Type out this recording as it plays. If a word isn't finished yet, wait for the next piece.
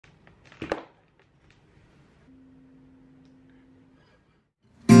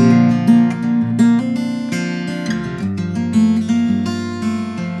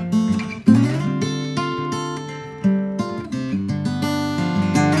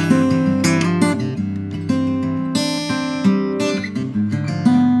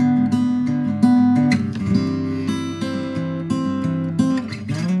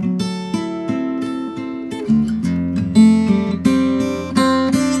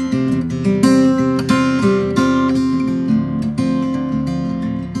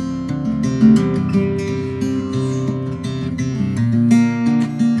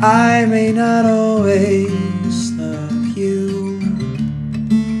may not always love you,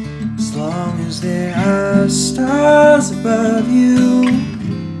 as long as there are stars above you,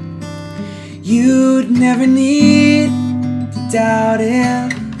 you'd never need to doubt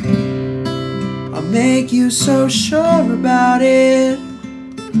it. I'll make you so sure about it.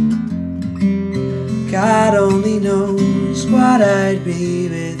 God only knows what I'd be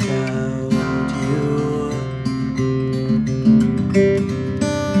without you.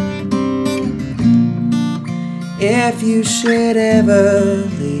 If you should ever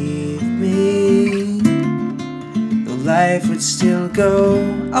leave me, though life would still go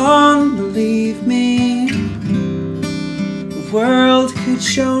on, believe me, the world could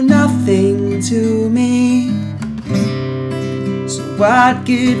show nothing to me. So what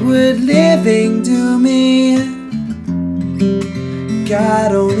good would living do me?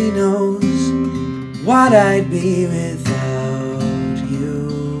 God only knows what I'd be without you.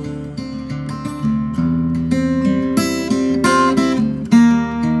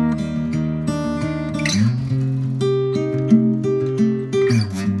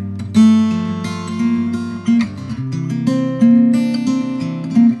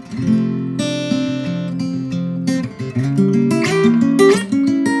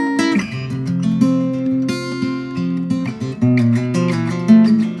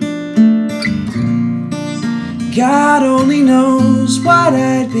 God only knows what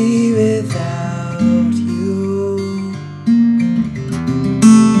I'd be without you.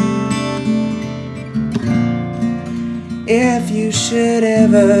 If you should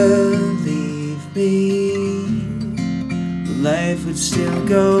ever leave me, life would still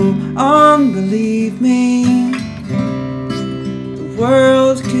go on, believe me. The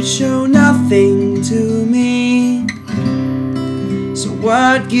world could show nothing to me. So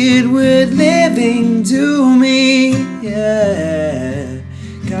what good would living do me? Yeah,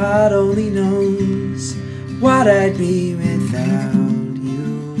 God only knows what I'd be without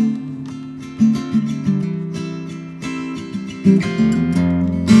you.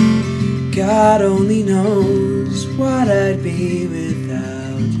 God only knows what I'd be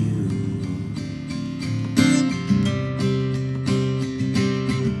without you.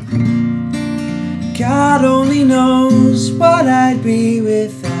 God only knows what I'd be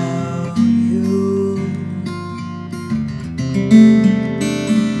without you.